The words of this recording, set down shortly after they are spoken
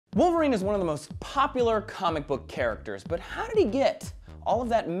Wolverine is one of the most popular comic book characters, but how did he get all of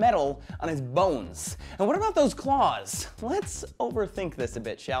that metal on his bones? And what about those claws? Let's overthink this a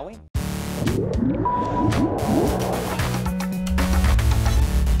bit, shall we?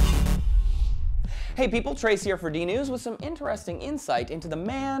 Hey people, Trace here for D-News with some interesting insight into the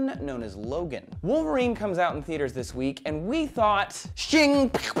man known as Logan. Wolverine comes out in theaters this week, and we thought, shing!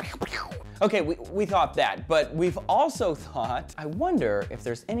 Okay, we thought that, but we've also thought, I wonder if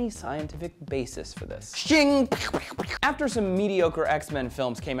there's any scientific basis for this. Shing! After some mediocre X-Men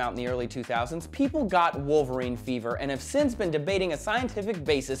films came out in the early 2000s, people got Wolverine fever and have since been debating a scientific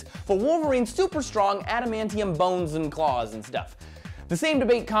basis for Wolverine's super strong adamantium bones and claws and stuff. The same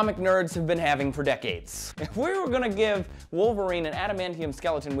debate comic nerds have been having for decades. If we were gonna give Wolverine an adamantium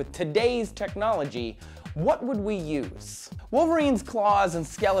skeleton with today's technology, what would we use? Wolverine's claws and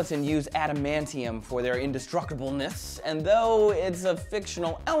skeleton use adamantium for their indestructibleness, and though it's a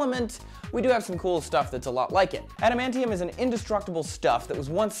fictional element, we do have some cool stuff that's a lot like it. Adamantium is an indestructible stuff that was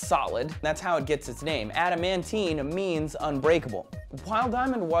once solid. That's how it gets its name. Adamantine means unbreakable. While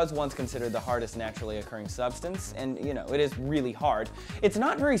diamond was once considered the hardest naturally occurring substance, and you know, it is really hard, it's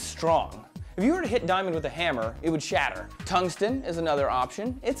not very strong. If you were to hit diamond with a hammer, it would shatter. Tungsten is another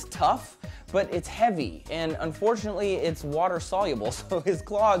option. It's tough, but it's heavy, and unfortunately it's water soluble, so his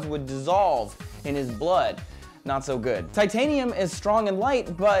claws would dissolve in his blood. Not so good. Titanium is strong and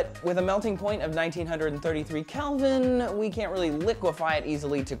light, but with a melting point of 1933 Kelvin, we can't really liquefy it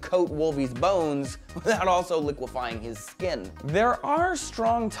easily to coat Wolvie's bones without also liquefying his skin. There are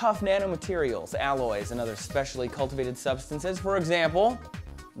strong, tough nanomaterials, alloys, and other specially cultivated substances. For example,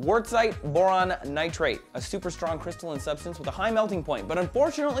 Wurtzite boron nitrate, a super strong crystalline substance with a high melting point, but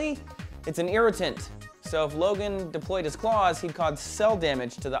unfortunately, it's an irritant. So if Logan deployed his claws, he'd cause cell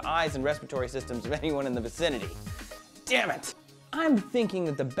damage to the eyes and respiratory systems of anyone in the vicinity. Damn it! I'm thinking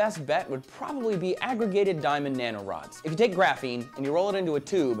that the best bet would probably be aggregated diamond nanorods. If you take graphene and you roll it into a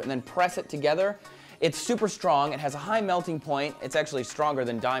tube and then press it together, it's super strong, it has a high melting point, it's actually stronger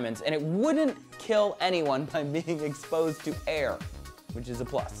than diamonds, and it wouldn't kill anyone by being exposed to air, which is a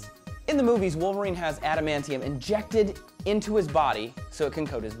plus. In the movies, Wolverine has adamantium injected into his body so it can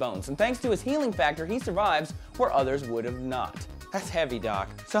coat his bones. And thanks to his healing factor, he survives where others would have not. That's heavy, Doc.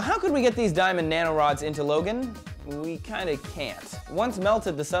 So how could we get these diamond nanorods into Logan? We kinda can't. Once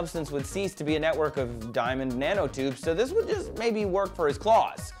melted, the substance would cease to be a network of diamond nanotubes, so this would just maybe work for his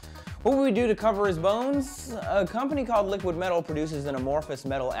claws. What would we do to cover his bones? A company called Liquid Metal produces an amorphous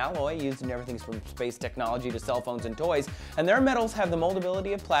metal alloy used in everything from space technology to cell phones and toys, and their metals have the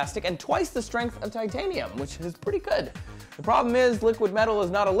moldability of plastic and twice the strength of titanium, which is pretty good. The problem is, liquid metal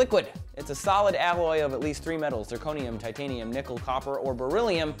is not a liquid. It's a solid alloy of at least 3 metals: zirconium, titanium, nickel, copper, or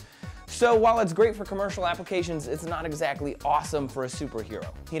beryllium. So while it's great for commercial applications, it's not exactly awesome for a superhero.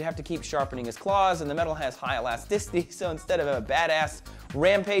 He'd have to keep sharpening his claws, and the metal has high elasticity, so instead of a badass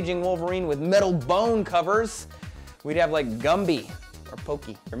rampaging Wolverine with metal bone covers, we'd have like Gumby or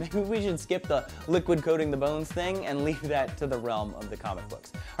Pokey. Or maybe we should skip the liquid coating the bones thing and leave that to the realm of the comic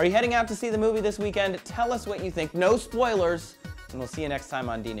books. Are you heading out to see the movie this weekend? Tell us what you think. No spoilers, and we'll see you next time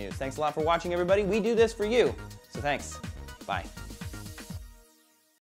on D-News. Thanks a lot for watching, everybody. We do this for you, so thanks. Bye.